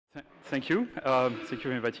thank you. Thank you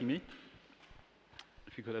for inviting me.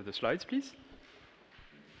 If you could have the slides, please.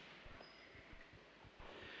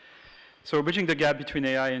 So bridging the gap between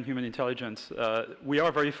AI and human intelligence, we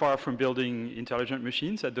are very far from building intelligent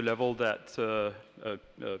machines at the level that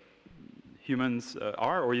humans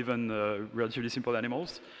are, or even relatively simple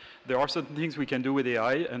animals. There are certain things we can do with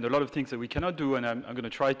AI, and a lot of things that we cannot do, and I'm going to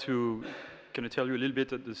try to kind of tell you a little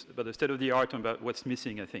bit about the state of the art and about what's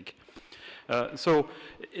missing, I think. So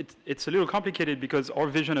it's a little complicated because our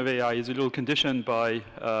vision of AI is a little conditioned by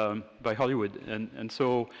Hollywood, and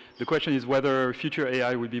so the question is whether future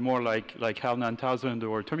AI would be more like HAL 9000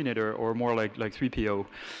 or Terminator, or more like 3PO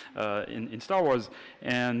in Star Wars,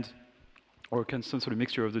 or some sort of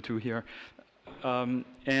mixture of the two here. And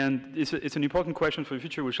it's an important question for the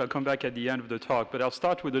future, which I'll come back at the end of the talk, but I'll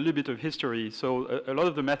start with a little bit of history. So a lot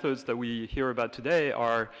of the methods that we hear about today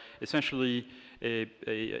are essentially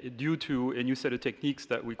due to a new set of techniques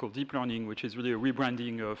that we call deep learning, which is really a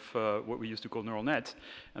rebranding of what we used to call neural net.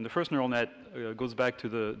 And the first neural net goes back to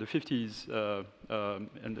the 50s,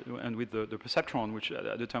 and with the perceptron, which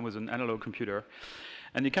at the time was an analog computer.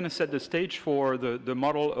 And it kind of set the stage for the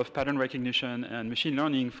model of pattern recognition and machine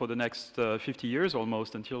learning for the next 50 years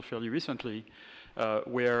almost, until fairly recently,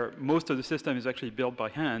 where most of the system is actually built by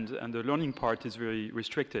hand, and the learning part is very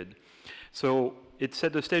restricted. So it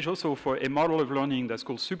set the stage also for a model of learning that's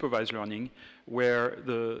called supervised learning, where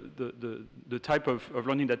the type of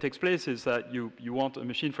learning that takes place is that you want a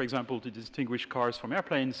machine, for example, to distinguish cars from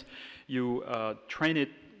airplanes. You train it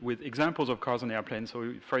with examples of cars and airplanes.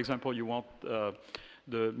 So, for example, you want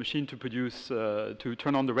the machine to produce, to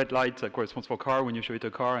turn on the red light that corresponds for a car when you show it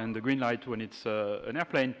a car, and the green light when it's an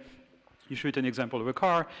airplane. You show it an example of a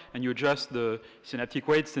car, and you adjust the synaptic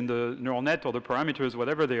weights in the neural net, or the parameters,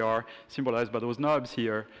 whatever they are, symbolized by those knobs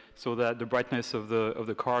here, so that the brightness of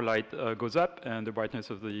the car light goes up, and the brightness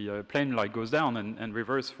of the plane light goes down, and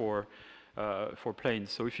reverse for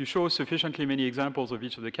planes. So if you show sufficiently many examples of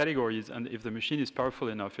each of the categories, and if the machine is powerful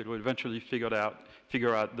enough, it will eventually figure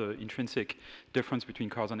out the intrinsic difference between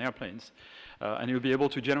cars and airplanes. And you'll be able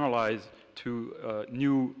to generalize to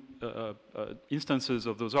new instances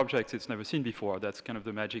of those objects it's never seen before. That's kind of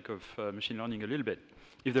the magic of machine learning a little bit,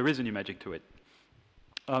 if there is any magic to it.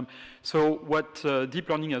 So what deep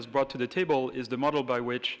learning has brought to the table is the model by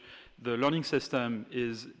which the learning system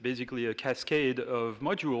is basically a cascade of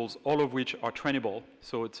modules, all of which are trainable.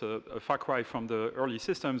 So it's a far cry from the early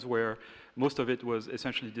systems where most of it was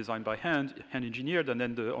essentially designed by hand engineered, and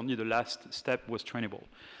then only the last step was trainable.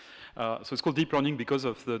 So it's called deep learning because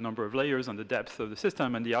of the number of layers and the depth of the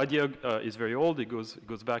system. And the idea is very old. It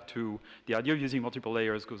goes back to the idea of using multiple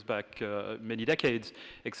layers goes back many decades,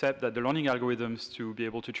 except that the learning algorithms to be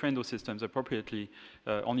able to train those systems appropriately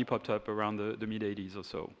only popped up around the mid-'80s or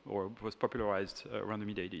so, or was popularized around the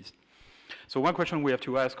mid-'80s. So one question we have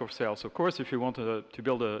to ask ourselves, of course, if you want to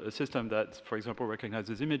build a system that, for example,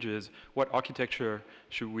 recognizes images, what architecture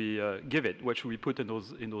should we give it? What should we put in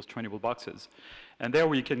those trainable boxes? And there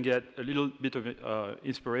we can get a little bit of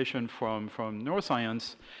inspiration from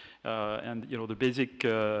neuroscience, and the basic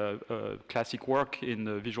classic work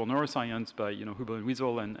in visual neuroscience by Huber and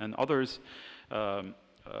Wiesel and others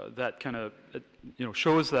that kind of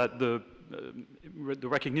shows that the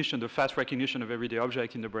recognition, the fast recognition of everyday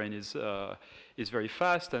object in the brain is very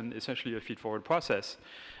fast and essentially a feed-forward process.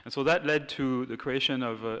 And so that led to the creation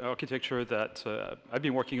of an architecture that I've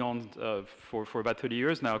been working on for about 30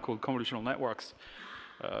 years now, called convolutional networks,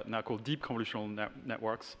 now called deep convolutional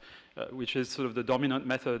networks, which is sort of the dominant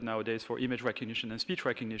method nowadays for image recognition and speech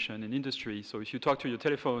recognition in industry. So if you talk to your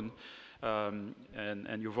telephone,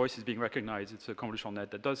 and your voice is being recognized, it's a convolutional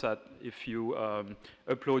net that does that. If you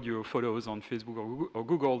upload your photos on Facebook or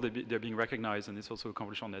Google, they're being recognized, and it's also a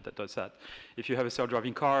convolutional net that does that. If you have a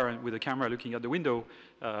self-driving car and with a camera looking at the window,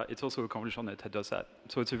 it's also a convolutional net that does that.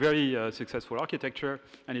 So it's a very successful architecture,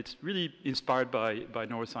 and it's really inspired by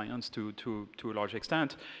neuroscience to a large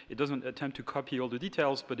extent. It doesn't attempt to copy all the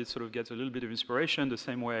details, but it sort of gets a little bit of inspiration, the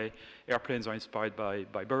same way airplanes are inspired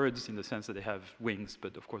by birds in the sense that they have wings,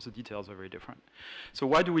 but of course the details are very different. So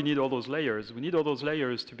why do we need all those layers? We need all those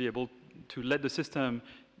layers to be able to let the system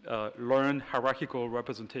learn hierarchical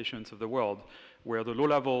representations of the world, where the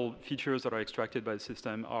low-level features that are extracted by the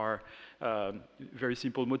system are very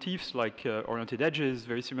simple motifs like oriented edges,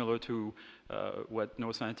 very similar to what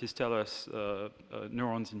neuroscientists tell us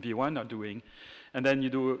neurons in V1 are doing. And then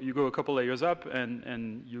you go a couple layers up,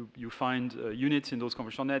 and you find units in those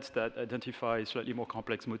convolutional nets that identify slightly more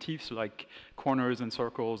complex motifs like corners and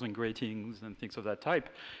circles and gratings and things of that type.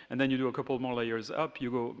 And then you do a couple more layers up.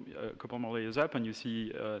 You go a couple more layers up, and you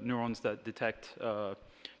see neurons that detect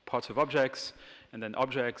parts of objects. and then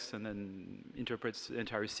objects, and then interprets the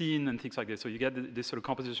entire scene and things like this. So you get this sort of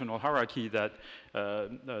compositional hierarchy that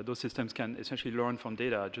those systems can essentially learn from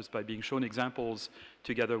data just by being shown examples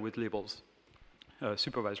together with labels,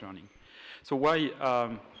 supervised learning. So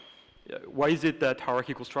why is it that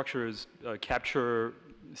hierarchical structures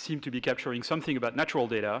seem to be capturing something about natural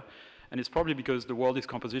data? And it's probably because the world is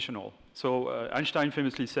compositional. So Einstein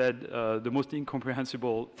famously said, the most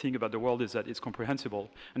incomprehensible thing about the world is that it's comprehensible.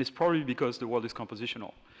 And it's probably because the world is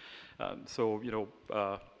compositional.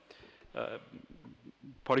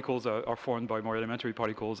 Particles are formed by more elementary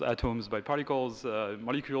particles, atoms by particles,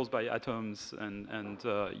 molecules by atoms, and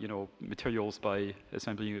materials by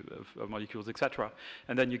assembly of molecules, etc.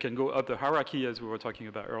 And then you can go up the hierarchy, as we were talking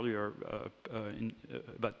about earlier,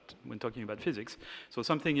 when talking about physics. So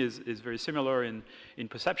something is very similar in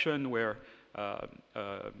perception, where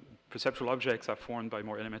perceptual objects are formed by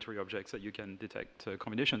more elementary objects that you can detect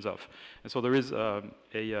combinations of. And so there is a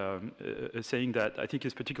saying that I think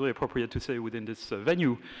is particularly appropriate to say within this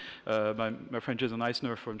venue. My friend Jason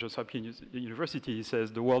Eisner from Johns Hopkins University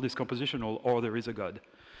says, the world is compositional, or there is a God.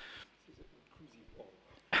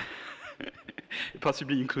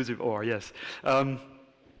 Possibly inclusive or, yes.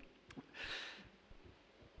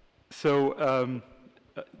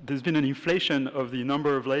 There's been an inflation of the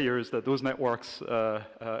number of layers that those networks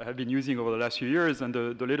have been using over the last few years, and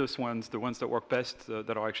the latest ones, the ones that work best,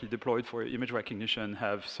 that are actually deployed for image recognition,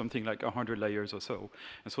 have something like 100 layers or so.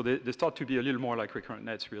 And so they start to be a little more like recurrent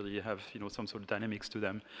nets, really, have some sort of dynamics to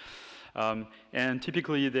them. And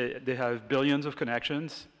typically they have billions of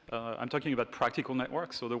connections. I'm talking about practical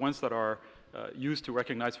networks, so the ones that are used to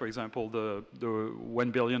recognize, for example, the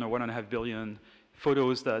 1 billion or 1.5 billion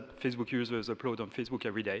photos that Facebook users upload on Facebook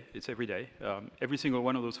every day. It's every day. Every single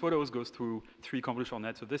one of those photos goes through 3 convolutional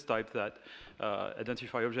nets of this type that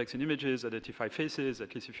identify objects in images, identify faces,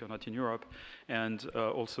 at least if you're not in Europe, and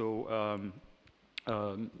also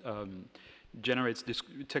generates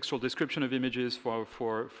textual description of images for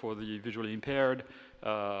the visually impaired,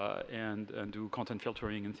 and do content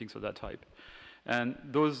filtering and things of that type. And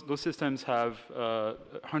those systems have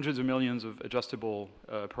hundreds of millions of adjustable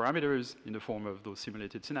parameters in the form of those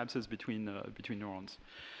simulated synapses between neurons.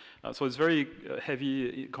 So it's very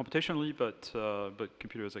heavy computationally, but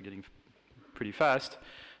computers are getting pretty fast.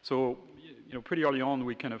 So pretty early on,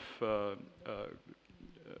 we kind of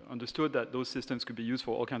understood that those systems could be used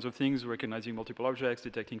for all kinds of things, recognizing multiple objects,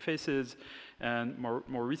 detecting faces, and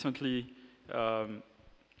more recently,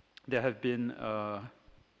 there have been.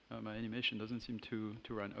 My animation doesn't seem to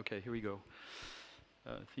run. Okay, here we go.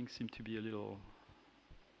 Things seem to be a little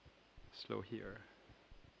slow here.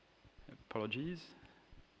 Apologies.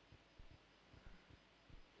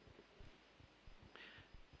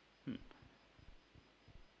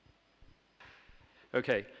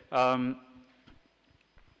 Okay.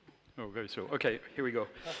 Oh, very slow. Okay, here we go.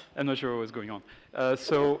 I'm not sure what's going on.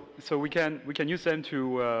 So we can use them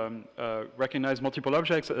to recognize multiple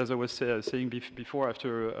objects. As I was saying before,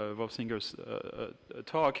 after Wolfsinger's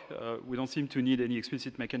talk, we don't seem to need any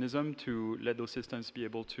explicit mechanism to let those systems be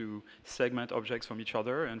able to segment objects from each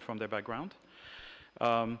other and from their background.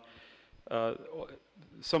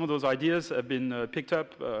 Some of those ideas have been picked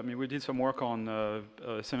up. We did some work on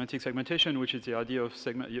semantic segmentation, which is the idea of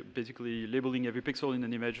basically labeling every pixel in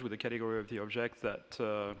an image with a category of the object that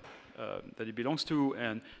it belongs to.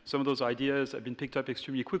 And some of those ideas have been picked up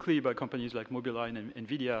extremely quickly by companies like Mobileye and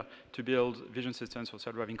NVIDIA to build vision systems for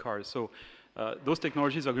self-driving cars. So those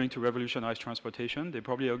technologies are going to revolutionize transportation. They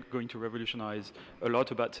probably are going to revolutionize a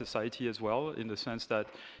lot about society as well, in the sense that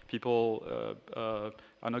people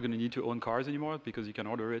are not going to need to own cars anymore because you can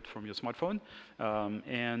order it from your smartphone.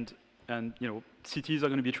 And cities are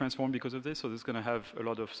going to be transformed because of this, so there's going to have a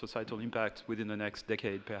lot of societal impact within the next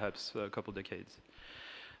decade, perhaps a couple decades.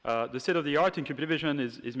 The state of the art in computer vision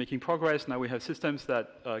is making progress. Now we have systems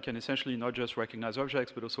that can essentially not just recognize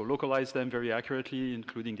objects, but also localize them very accurately,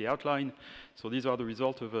 including the outline. So these are the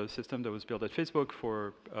result of a system that was built at Facebook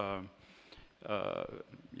for a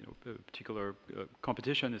particular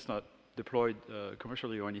competition. It's not deployed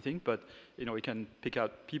commercially or anything, but it can pick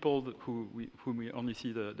out people whom we only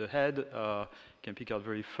see the head, can pick out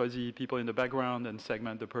very fuzzy people in the background and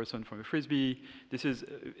segment the person from a frisbee. This is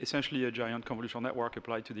essentially a giant convolutional network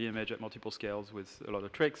applied to the image at multiple scales with a lot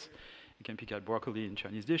of tricks. It can pick out broccoli in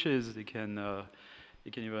Chinese dishes. It can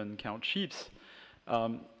even count sheeps.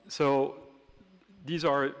 So these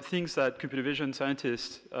are things that computer vision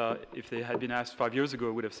scientists, if they had been asked 5 years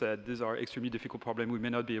ago, would have said, these are extremely difficult problems. We may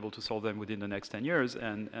not be able to solve them within the next 10 years,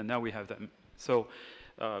 and now we have them. So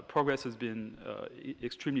progress has been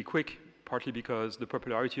extremely quick, partly because the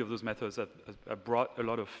popularity of those methods have brought a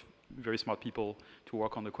lot of very smart people to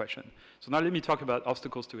work on the question. So now let me talk about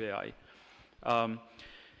obstacles to AI.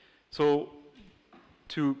 So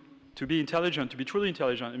to be intelligent, to be truly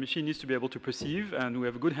intelligent, a machine needs to be able to perceive, and we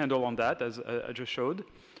have a good handle on that, as I just showed.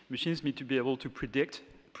 Machines need to be able to predict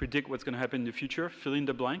what's going to happen in the future, fill in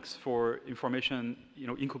the blanks for information,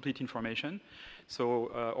 incomplete information.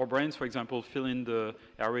 So our brains, for example, fill in the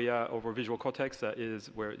area of our visual cortex that is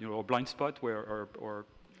where, a blind spot where our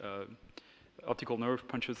optical nerve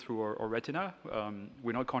punches through our retina.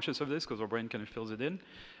 We're not conscious of this because our brain kind of fills it in.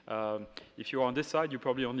 If you're on this side, you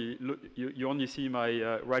probably you only see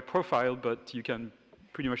my right profile, but you can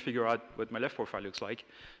pretty much figure out what my left profile looks like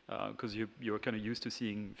because you're kind of used to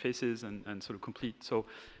seeing faces and sort of complete. So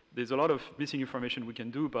there's a lot of missing information we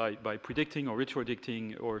can do by predicting or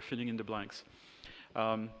retro-predicting or filling in the blanks.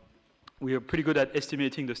 We are pretty good at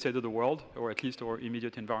estimating the state of the world, or at least our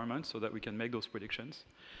immediate environment, so that we can make those predictions.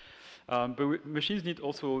 But machines need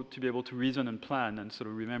also to be able to reason and plan and sort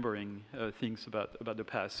of remembering things about the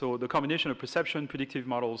past. So the combination of perception, predictive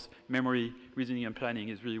models, memory, reasoning, and planning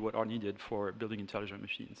is really what are needed for building intelligent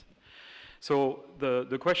machines. So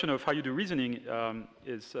the question of how you do reasoning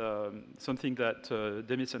is something that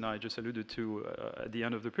Demis and I just alluded to at the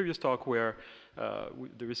end of the previous talk, where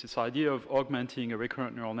there is this idea of augmenting a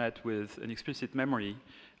recurrent neural net with an explicit memory,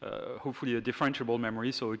 hopefully a differentiable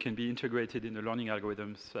memory, so it can be integrated in the learning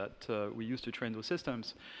algorithms that we use to train those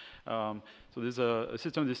systems. So there's a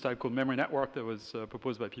system of this type called memory network that was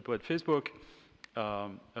proposed by people at Facebook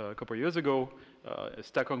a couple of years ago, a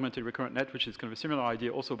stack augmented recurrent net, which is kind of a similar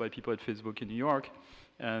idea also by people at Facebook in New York.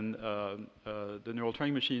 And the neural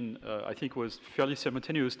training machine, I think, was fairly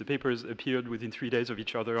simultaneous. The papers appeared within 3 days of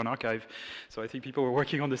each other on arXiv. So I think people were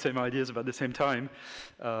working on the same ideas about the same time.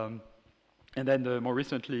 And then more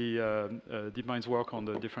recently, DeepMind's work on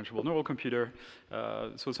the differentiable neural computer.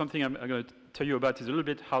 So something I'm going to tell you about is a little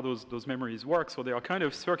bit how those memories work. So there are kind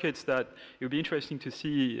of circuits that it would be interesting to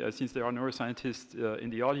see, since there are neuroscientists in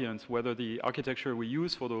the audience, whether the architecture we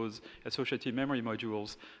use for those associative memory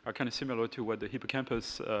modules are kind of similar to what the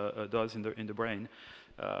hippocampus does in the brain,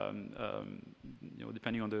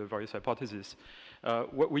 depending on the various hypotheses.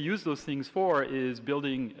 What we use those things for is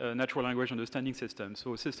building natural language understanding systems,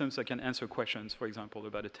 so systems that can answer questions, for example,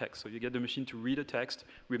 about a text. So you get the machine to read a text,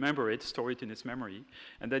 remember it, store it in its memory,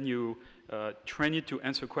 and then you train it to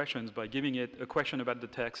answer questions by giving it a question about the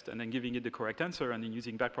text and then giving it the correct answer, and then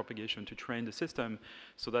using backpropagation to train the system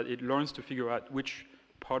so that it learns to figure out which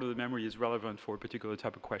part of the memory is relevant for a particular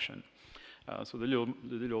type of question. So the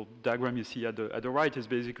little diagram you see at the right is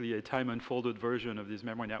basically a time-unfolded version of this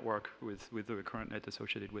memory network with the recurrent net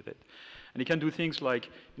associated with it. And it can do things like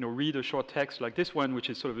read a short text like this one, which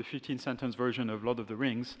is sort of a 15-sentence version of Lord of the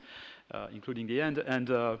Rings, including the end,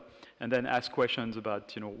 and then ask questions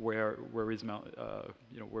about where is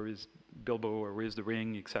Bilbo, or where is the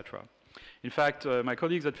ring, etc. In fact, my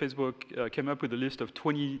colleagues at Facebook came up with a list of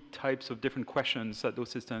 20 types of different questions that those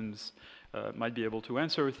systems might be able to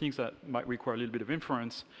answer, things that might require a little bit of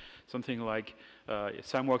inference, something like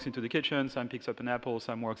Sam walks into the kitchen, Sam picks up an apple,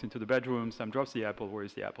 Sam walks into the bedroom, Sam drops the apple, where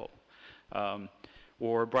is the apple?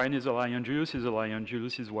 Or Brian is a lion, Julius is a lion,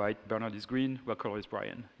 Julius is white, Bernard is green, what color is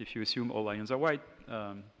Brian? If you assume all lions are white,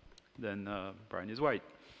 then Brian is white.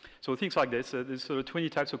 So things like this, there's sort of 20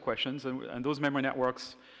 types of questions, and those memory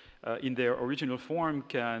networks in their original form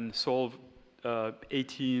can solve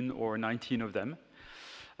 18 or 19 of them.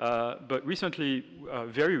 But recently,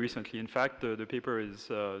 very recently, in fact, the paper is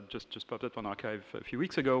just popped up on arXiv a few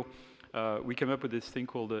weeks ago. We came up with this thing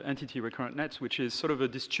called entity recurrent nets, which is sort of a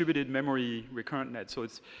distributed memory recurrent net. So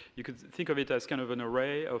you could think of it as kind of an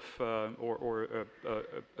array of, or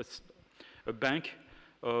a bank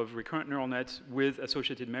of recurrent neural nets with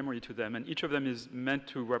associated memory to them. And each of them is meant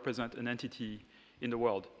to represent an entity in the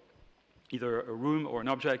world, either a room or an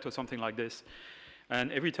object or something like this.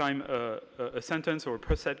 And every time a sentence or a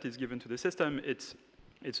percept is given to the system, it's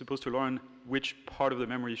supposed to learn which part of the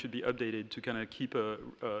memory should be updated to kind of keep a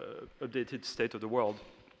updated state of the world.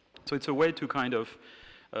 So it's a way to kind of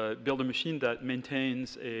build a machine that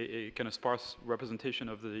maintains a kind of sparse representation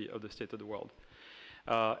of the state of the world.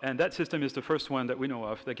 And that system is the first one that we know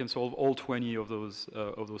of that can solve all 20 of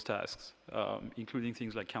those tasks, including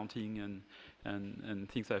things like counting and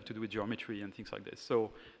things that have to do with geometry and things like this.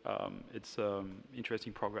 So it's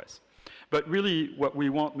interesting progress. But really, what we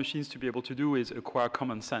want machines to be able to do is acquire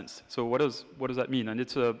common sense. So what does that mean? And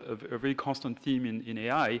it's a very constant theme in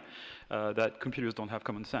AI that computers don't have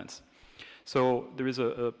common sense. So there is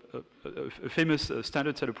a famous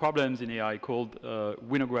standard set of problems in AI called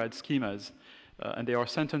Winograd schemas. And they are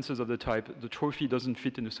sentences of the type, the trophy doesn't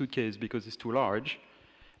fit in a suitcase because it's too large.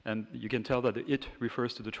 And you can tell that the it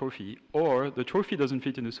refers to the trophy, or the trophy doesn't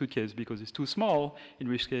fit in the suitcase because it's too small, in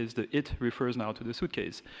which case the it refers now to the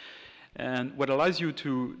suitcase. And what allows you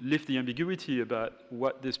to lift the ambiguity about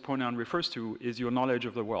what this pronoun refers to is your knowledge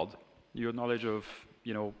of the world, your knowledge of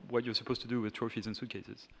what you're supposed to do with trophies and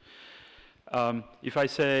suitcases. If I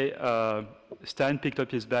say Stan picked up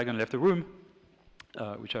his bag and left the room,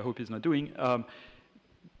 which I hope he's not doing,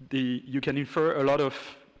 you can infer a lot of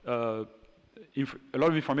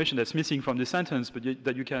information that's missing from this sentence, but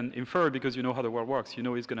that you can infer because you know how the world works. You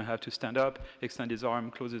know he's going to have to stand up, extend his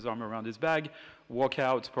arm, close his arm around his bag, walk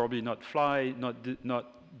out, probably not fly, not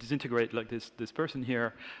disintegrate like this person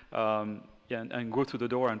here, and go through the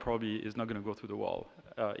door, and probably is not going to go through the wall.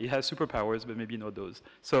 He has superpowers, but maybe not those.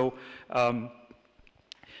 So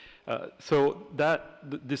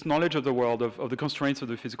this knowledge of the world, of the constraints of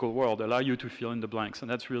the physical world, allow you to fill in the blanks, and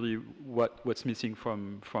that's really what's missing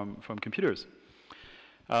from computers.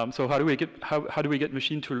 So how do we get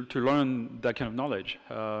machine to learn that kind of knowledge?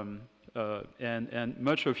 And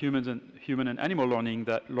much of human and animal learning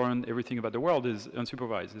that learn everything about the world is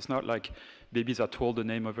unsupervised. It's not like babies are told the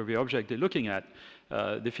name of every object they're looking at.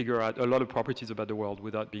 They figure out a lot of properties about the world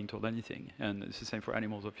without being told anything, and it's the same for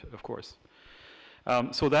animals, of course.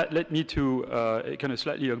 So that led me to a kind of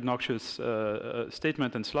slightly obnoxious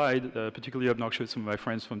statement and slide, particularly obnoxious. Some of my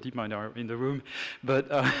friends from DeepMind are in the room, but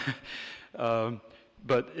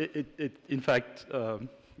in fact,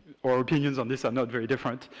 our opinions on this are not very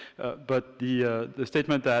different. But the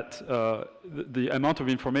statement that the amount of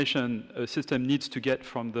information a system needs to get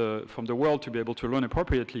from the world to be able to learn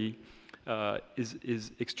appropriately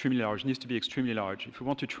is extremely large, needs to be extremely large. If we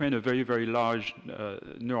want to train a very, very large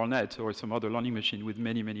neural net or some other learning machine with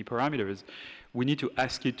many, many parameters, we need to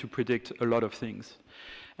ask it to predict a lot of things.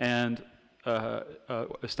 And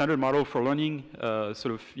a standard model for learning,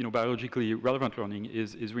 sort of biologically relevant learning,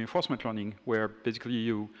 is reinforcement learning, where basically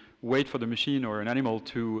you wait for the machine or an animal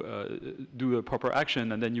to do a proper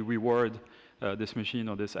action, and then you reward this machine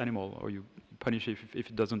or this animal, or you punish it if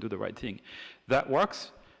it doesn't do the right thing. That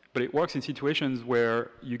works. But it works in situations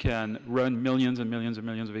where you can run millions and millions and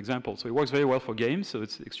millions of examples. So it works very well for games. So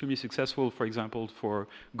it's extremely successful, for example, for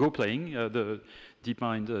Go playing. The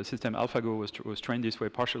DeepMind system AlphaGo was trained this way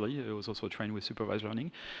partially. It was also trained with supervised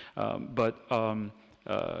learning.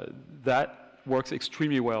 That works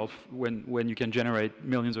extremely well when you can generate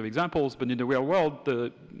millions of examples. But in the real world,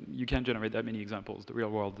 you can't generate that many examples. The real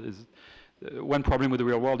world is... one problem with the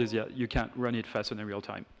real world is you can't run it faster than real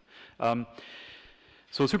time.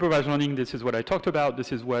 So supervised learning, this is what I talked about.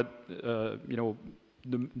 This is what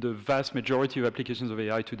the vast majority of applications of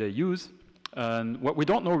AI today use. And what we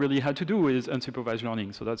don't know really how to do is unsupervised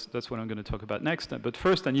learning. So that's what I'm going to talk about next. But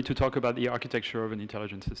first, I need to talk about the architecture of an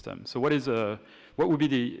intelligent system. So what would be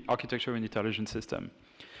the architecture of an intelligent system?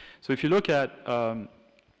 So if you look at,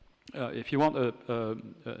 if you want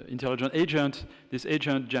an intelligent agent, this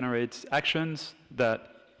agent generates actions that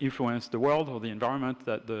influence the world or the environment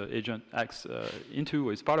that the agent acts into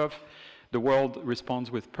or is part of. The world responds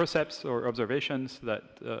with percepts or observations that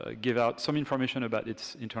give out some information about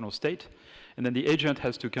its internal state. And then the agent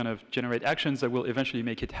has to kind of generate actions that will eventually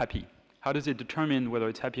make it happy. How does it determine whether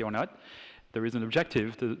it's happy or not? There is an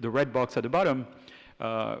objective, the red box at the bottom,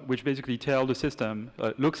 which basically tells the system,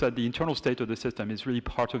 looks at the internal state of the system, is really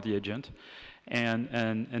part of the agent,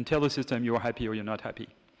 and tell the system you're happy or you're not happy.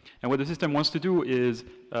 And what the system wants to do is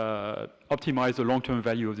optimize the long-term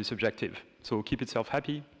value of this objective. So keep itself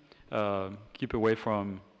happy, keep away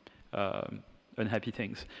from unhappy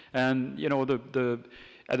things. And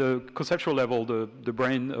at a conceptual level, the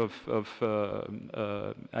brain of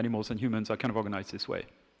animals and humans are kind of organized this way,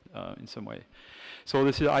 in some way. So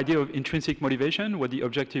this is the idea of intrinsic motivation. What the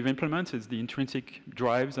objective implements is the intrinsic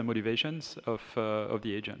drives and motivations of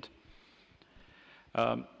the agent.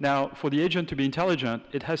 Now, for the agent to be intelligent,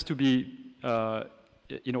 it has to be,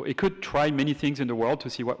 it could try many things in the world to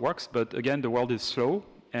see what works, but again, the world is slow,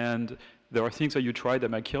 and there are things that you try that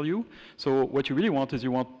might kill you. So what you really want is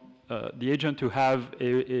you want the agent to have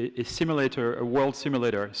a simulator, a world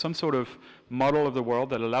simulator, some sort of model of the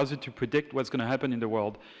world that allows it to predict what's going to happen in the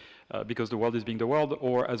world because the world is being the world,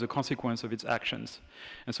 or as a consequence of its actions.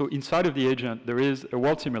 And so inside of the agent, there is a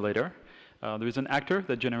world simulator. There is an actor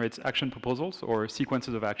that generates action proposals or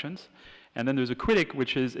sequences of actions. And then there's a critic,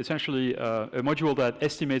 which is essentially a module that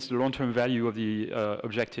estimates the long-term value of the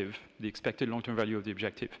objective, the expected long-term value of the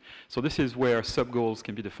objective. So this is where sub-goals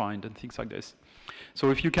can be defined and things like this. So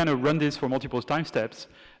if you kind of run this for multiple time steps,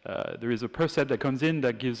 there is a percept that comes in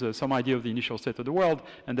that gives some idea of the initial state of the world,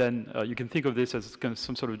 and then you can think of this as kind of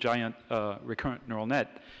some sort of giant recurrent neural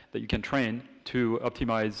net that you can train to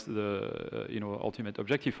optimize the ultimate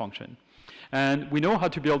objective function. And we know how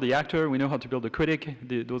to build the actor, we know how to build the critic.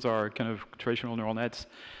 Those are kind of traditional neural nets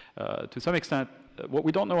to some extent. What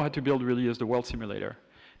we don't know how to build really is the world simulator.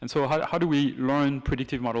 And so how do we learn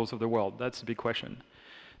predictive models of the world? That's the big question.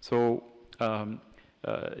 So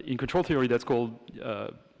in control theory, that's called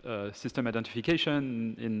system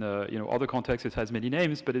identification. In other contexts, it has many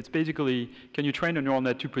names, but it's basically, can you train a neural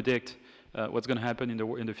net to predict what's going to happen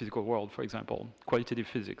in the physical world, for example, qualitative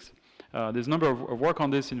physics. There's a number of work on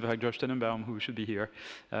this. In fact, Josh Tenenbaum, who should be here,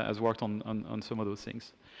 has worked on some of those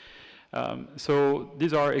things. So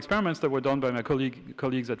these are experiments that were done by my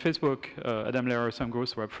colleagues at Facebook, Adam Lehrer, Sam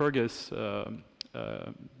Gross, Rob Fergus,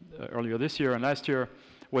 earlier this year and last year,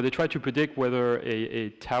 where they try to predict whether a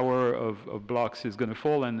tower of blocks is going to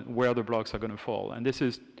fall and where the blocks are going to fall. And this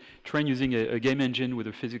is trained using a game engine with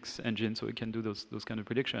a physics engine, so it can do those kind of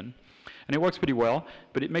prediction. And it works pretty well,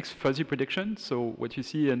 but it makes fuzzy predictions. So what you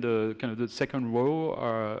see in the kind of the second row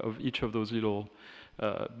of each of those little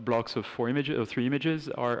blocks of 4 images or 3 images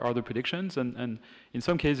are the predictions. And in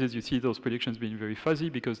some cases, you see those predictions being very fuzzy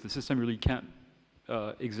because the system really can't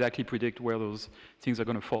exactly predict where those things are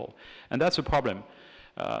going to fall. And that's a problem.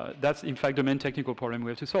 That's, in fact, the main technical problem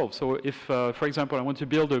we have to solve. So if, for example, I want to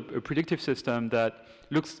build a predictive system that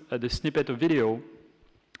looks at the snippet of video,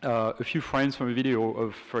 a few frames from a video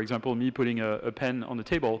of, for example, me putting a pen on the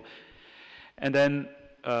table, and then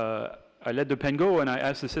I let the pen go and I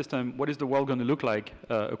ask the system, what is the world going to look like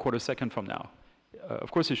a quarter second from now?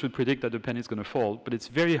 Of course, it should predict that the pen is going to fall, but it's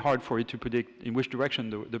very hard for it to predict in which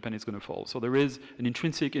direction the pen is going to fall. So there is an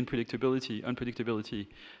intrinsic unpredictability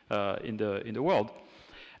in the world.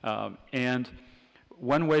 And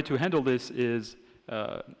one way to handle this is,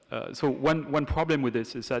 so one problem with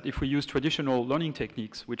this is that if we use traditional learning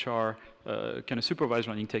techniques, which are kind of supervised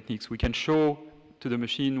learning techniques, we can show to the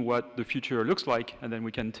machine what the future looks like, and then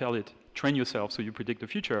we can tell it, train yourself so you predict the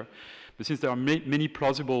future. But since there are many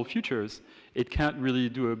plausible futures, it can't really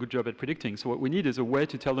do a good job at predicting. So what we need is a way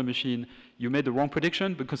to tell the machine, you made the wrong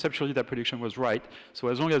prediction, but conceptually that prediction was right. So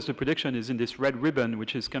as long as the prediction is in this red ribbon,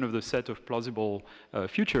 which is kind of the set of plausible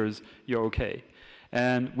futures, you're okay.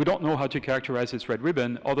 And we don't know how to characterize this red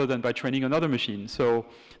ribbon other than by training another machine. So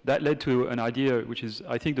that led to an idea, which is,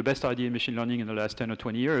 I think, the best idea in machine learning in the last 10 or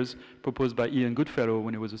 20 years, proposed by Ian Goodfellow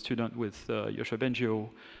when he was a student with Yoshua Bengio,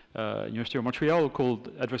 University of Montreal,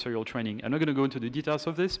 called adversarial training. I'm not going to go into the details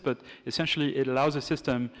of this, but essentially it allows a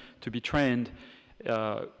system to be trained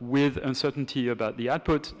with uncertainty about the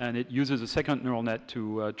output, and it uses a second neural net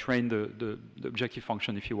to train the objective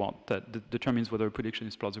function, if you want, that determines whether a prediction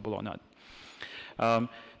is plausible or not.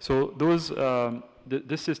 So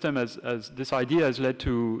this system, this idea has led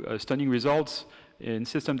to stunning results in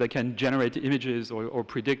systems that can generate images or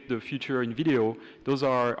predict the future in video. Those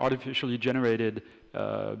are artificially generated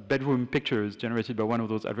bedroom pictures generated by one of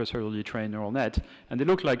those adversarially trained neural net. And they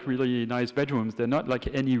look like really nice bedrooms. They're not like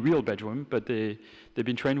any real bedroom, but they've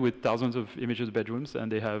been trained with thousands of images of bedrooms,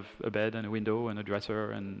 and they have a bed and a window and a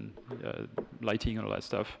dresser and lighting and all that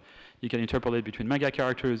stuff. You can interpolate between manga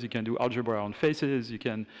characters, you can do algebra on faces, you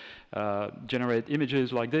can generate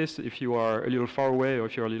images like this. If you are a little far away or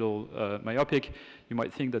if you're a little myopic, you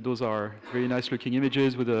might think that those are very nice looking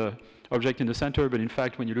images with an object in the center, but in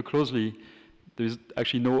fact when you look closely, there's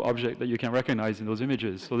actually no object that you can recognize in those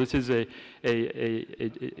images. So this is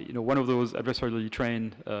one of those adversarially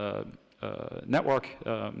trained network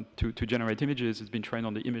to generate images. It's been trained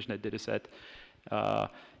on the ImageNet dataset.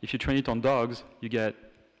 If you train it on dogs, you get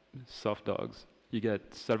soft dogs. You get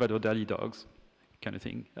Salvador Dali dogs, kind of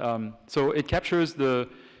thing. So it captures the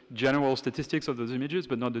general statistics of those images,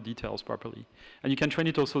 but not the details properly. And you can train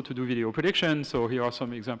it also to do video prediction. So here are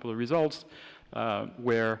some example results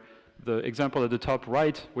where the example at the top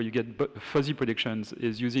right, where you get fuzzy predictions,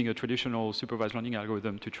 is using a traditional supervised learning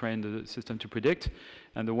algorithm to train the system to predict.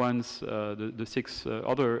 And the ones, the 6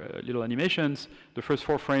 other little animations, the first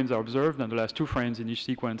 4 frames are observed, and the last 2 frames in each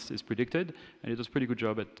sequence is predicted. And it does a pretty good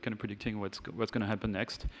job at kind of predicting what's going to happen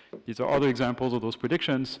next. These are other examples of those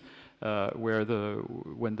predictions, where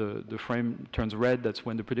when the frame turns red, that's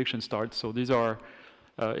when the prediction starts. So these are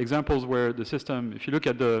examples where the system, if you look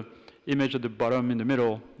at the image at the bottom in the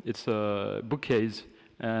middle, it's a bookcase,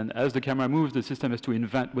 and as the camera moves, the system has to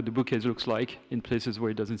invent what the bookcase looks like in places where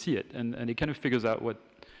it doesn't see it, and it kind of figures out what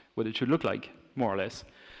it should look like, more or less.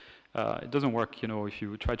 It doesn't work, if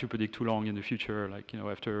you try to predict too long in the future, like,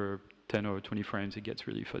 after 10 or 20 frames, it gets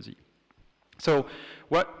really fuzzy. So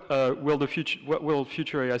what will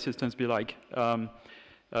future AI systems be like?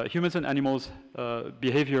 Humans and animals'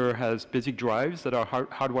 behavior has basic drives that are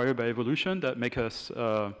hardwired by evolution that make us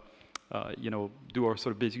do our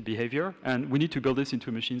sort of basic behavior. And we need to build this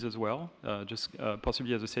into machines as well, just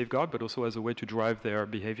possibly as a safeguard, but also as a way to drive their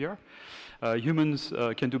behavior. Humans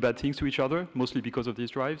can do bad things to each other, mostly because of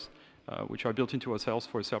these drives, which are built into ourselves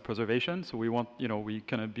for self-preservation. So we want, we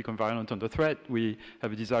kind of become violent under threat. We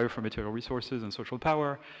have a desire for material resources and social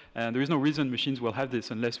power. And there is no reason machines will have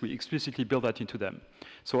this unless we explicitly build that into them.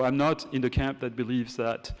 So I'm not in the camp that believes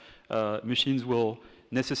that machines will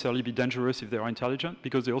necessarily be dangerous if they are intelligent,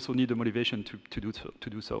 because they also need the motivation to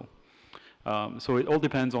do so. So it all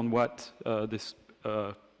depends on what this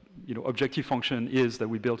objective function is that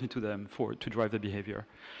we built into them to drive the behavior.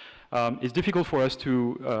 It's difficult for us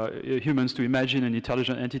humans to imagine an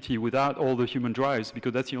intelligent entity without all the human drives,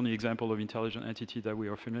 because that's the only example of intelligent entity that we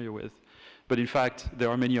are familiar with. But in fact, there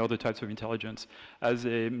are many other types of intelligence. As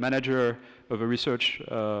a manager of a research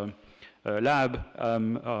lab,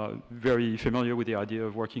 I'm very familiar with the idea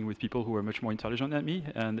of working with people who are much more intelligent than me,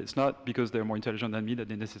 and it's not because they're more intelligent than me that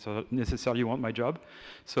they necessarily want my job.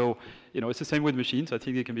 So, it's the same with machines. I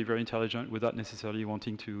think they can be very intelligent without necessarily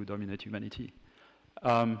wanting to dominate humanity.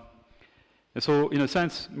 So, in a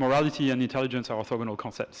sense, morality and intelligence are orthogonal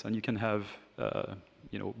concepts, and you can have,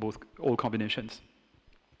 all combinations.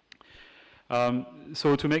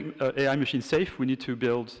 So to make AI machines safe, we need to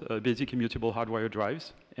build basic immutable hardwired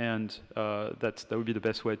drives, and that would be the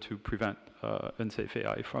best way to prevent unsafe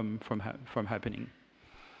AI from happening.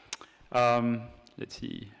 Let's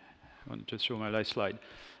see. I want to just show my last slide.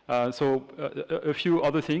 So a few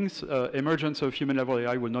other things. Emergence of human-level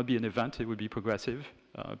AI will not be an event. It will be progressive.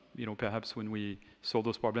 Perhaps when we solve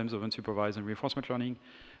those problems of unsupervised and reinforcement learning,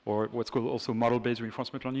 or what's called also model-based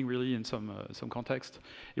reinforcement learning, really, in some context.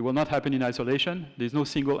 It will not happen in isolation. There's no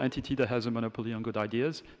single entity that has a monopoly on good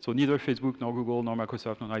ideas. So neither Facebook, nor Google, nor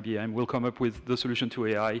Microsoft, nor IBM will come up with the solution to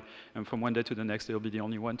AI, and from one day to the next, they'll be the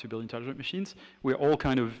only one to build intelligent machines. We're all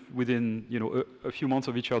kind of within, a few months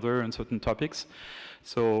of each other on certain topics.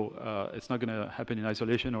 So it's not going to happen in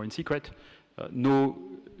isolation or in secret. No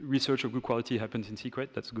research of good quality happens in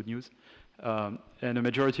secret. That's good news. And a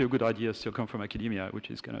majority of good ideas still come from academia, which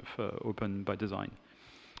is kind of open by design.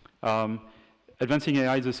 Advancing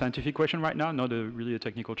AI is a scientific question right now, not really a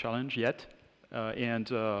technical challenge yet. I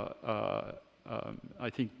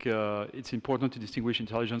think it's important to distinguish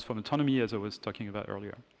intelligence from autonomy, as I was talking about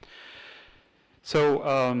earlier.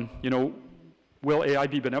 So, will AI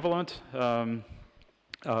be benevolent?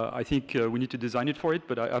 I think we need to design it for it,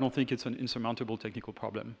 but I don't think it's an insurmountable technical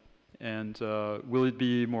problem. And will it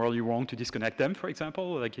be morally wrong to disconnect them, for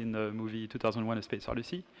example, like in the movie 2001: A Space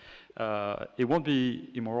Odyssey? It won't be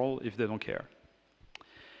immoral if they don't care.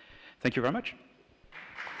 Thank you very much.